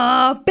 bum,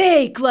 bum,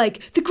 bake,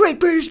 like, the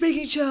Great British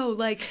Baking Show,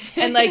 like,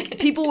 and, like,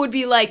 people would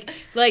be, like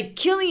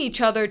killing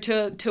each other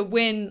to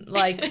win,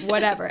 like,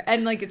 whatever.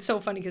 And, like, it's so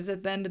funny because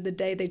at the end of the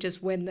day, they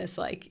just win this,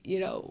 like, you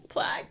know,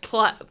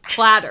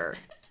 platter.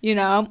 You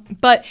know,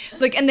 but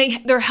like, and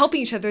they're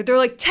helping each other. They're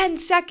like 10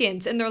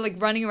 seconds and they're like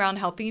running around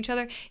helping each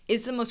other.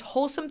 It's the most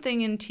wholesome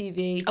thing in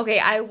TV. Okay,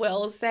 I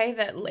will say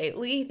that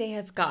lately they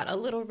have got a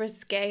little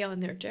risque on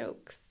their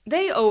jokes.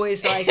 They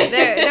always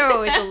they're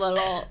always a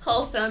little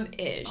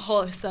wholesome-ish.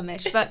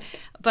 But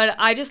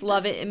I just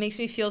love it. It makes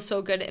me feel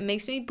so good. It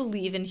makes me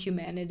believe in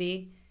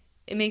humanity.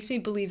 It makes me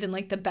believe in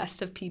like the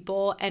best of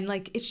people, and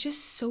like it's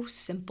just so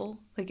simple.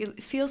 Like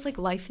it feels like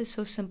life is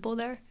so simple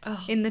there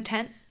in the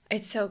tent.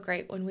 It's so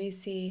great when we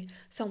see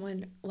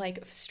someone,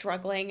 like,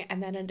 struggling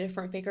and then a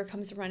different baker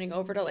comes running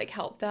over to, like,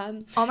 help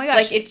them. Oh, my gosh.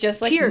 Like, it's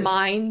just, like,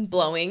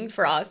 mind-blowing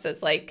for us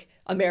as, like,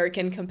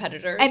 American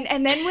competitors.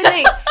 And then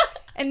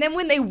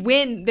when they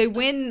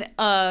win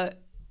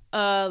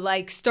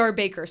like Star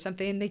Baker or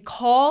something, and they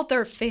call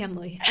their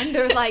family and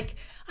they're like,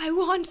 I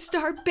won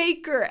Star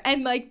Baker,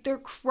 and like they're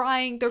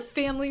crying, their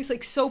family's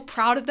like so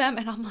proud of them,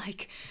 and I'm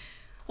like,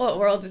 what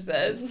world is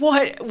this?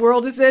 What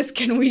world is this?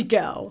 Can we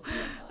go?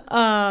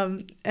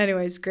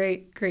 Anyways,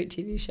 great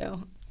TV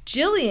show.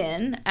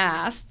 Jillian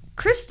asked,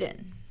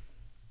 Kristen,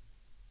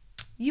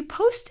 you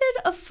posted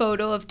a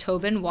photo of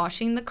Tobin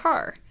washing the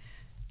car.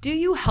 Do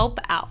you help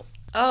out?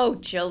 Oh,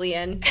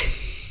 Jillian.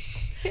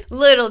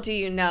 Little do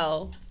you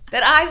know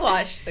that I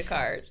wash the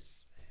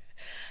cars.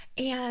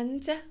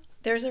 And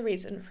there's a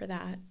reason for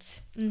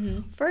that.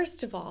 Mm-hmm.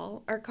 First of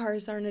all, our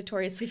cars are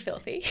notoriously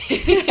filthy.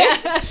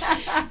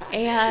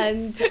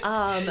 And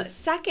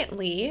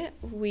secondly,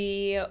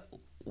 we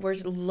were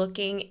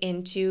looking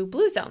into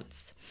blue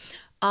zones.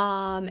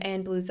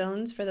 And blue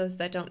zones, for those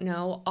that don't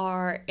know,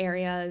 are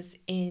areas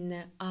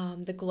in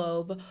the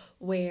globe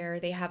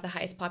where they have the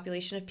highest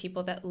population of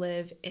people that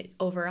live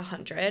over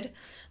 100.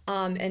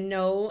 And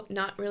no,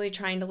 not really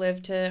trying to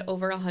live to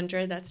over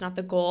 100. That's not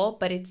the goal,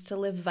 but it's to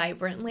live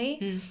vibrantly.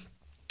 Mm.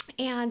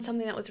 And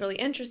something that was really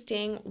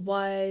interesting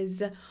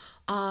was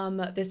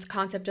this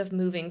concept of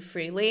moving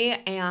freely.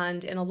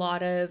 And in a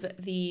lot of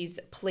these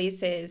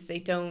places, they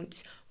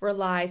don't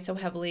rely so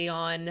heavily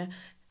on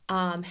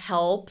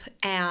help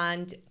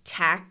and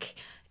tech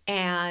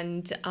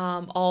and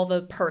all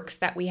the perks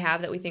that we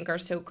have that we think are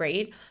so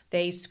great.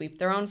 They sweep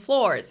their own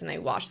floors and they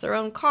wash their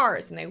own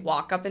cars and they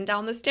walk up and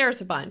down the stairs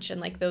a bunch.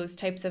 And like those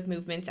types of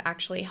movements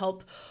actually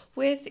help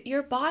with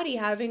your body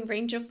having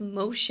range of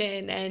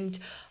motion and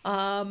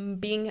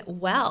being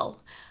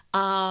well.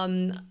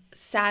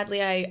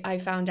 Sadly, I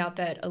found out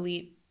that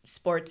elite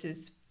sports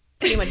is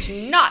pretty much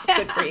not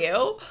good for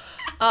you.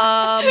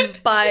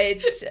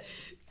 But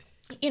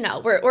you know,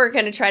 we're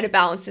going to try to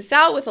balance this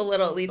out with a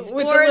little elite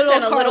sports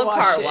and a little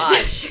car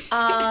wash.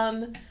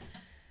 Yeah.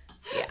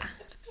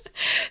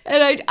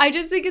 And I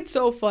just think it's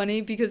so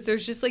funny because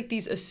there's just like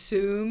these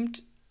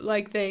assumed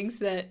like things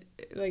that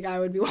like I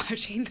would be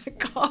washing the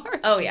cars.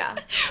 Oh, yeah.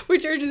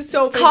 Which are just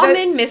so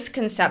common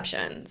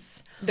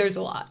misconceptions. There's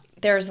a lot.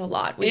 There's a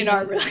lot.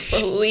 Our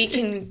relationship. We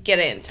can get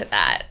into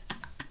that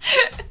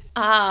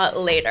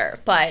later.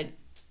 But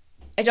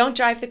I don't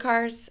drive the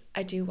cars.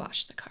 I do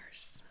wash the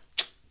cars.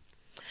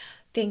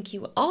 Thank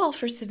you all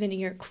for submitting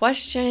your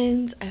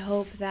questions. I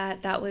hope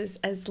that was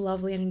as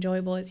lovely and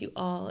enjoyable as you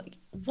all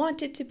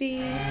want it to be.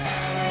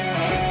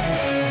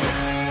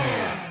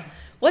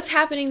 What's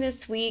happening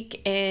this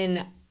week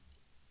in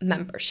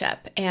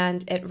membership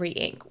and at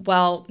Re-Inc?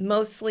 Well,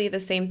 mostly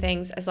the same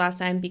things as last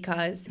time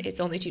because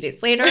it's only 2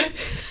 days later.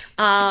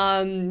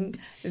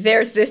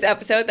 There's this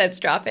episode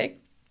that's dropping.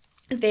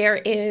 There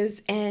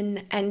is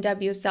an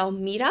NWSL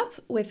meetup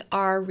with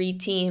our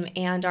Read team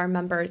and our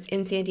members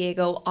in San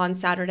Diego on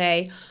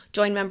Saturday.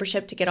 Join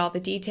membership to get all the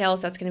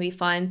details. That's going to be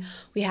fun.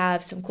 We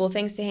have some cool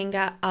things to hand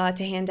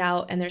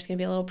out, and there's going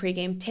to be a little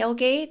pregame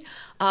tailgate.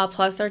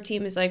 Plus, our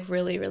team is like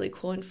really, really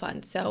cool and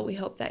fun. So we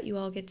hope that you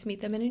all get to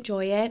meet them and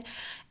enjoy it.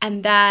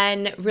 And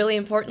then, really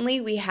importantly,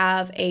 we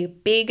have a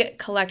big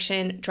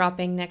collection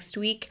dropping next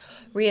week.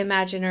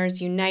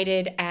 Reimaginers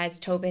United, as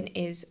Tobin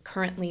is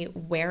currently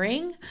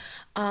wearing.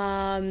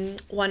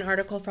 One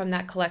article from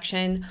that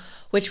collection,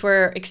 which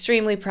we're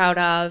extremely proud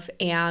of,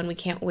 and we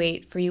can't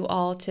wait for you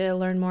all to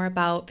learn more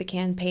about the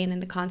campaign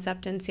and the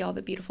concept and see all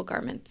the beautiful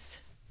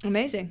garments.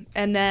 Amazing.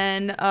 And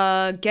then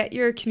get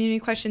your community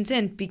questions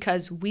in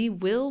because we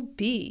will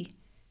be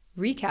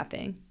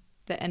recapping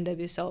the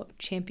NWSL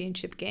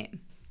championship game.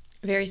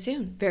 Very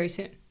soon. Very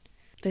soon.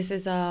 This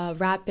is a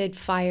rapid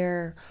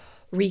fire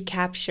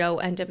recap show,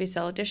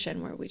 NWSL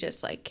edition, where we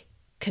just like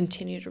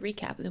continue to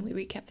recap and then we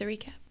recap the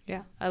recap.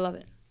 Yeah, I love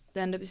it. The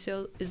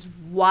NWSL is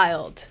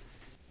wild.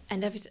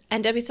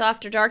 NWSL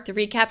After Dark, the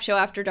recap show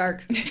after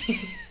dark.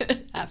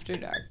 After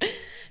dark.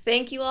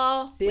 Thank you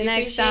all. See you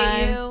next time. We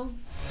appreciate you.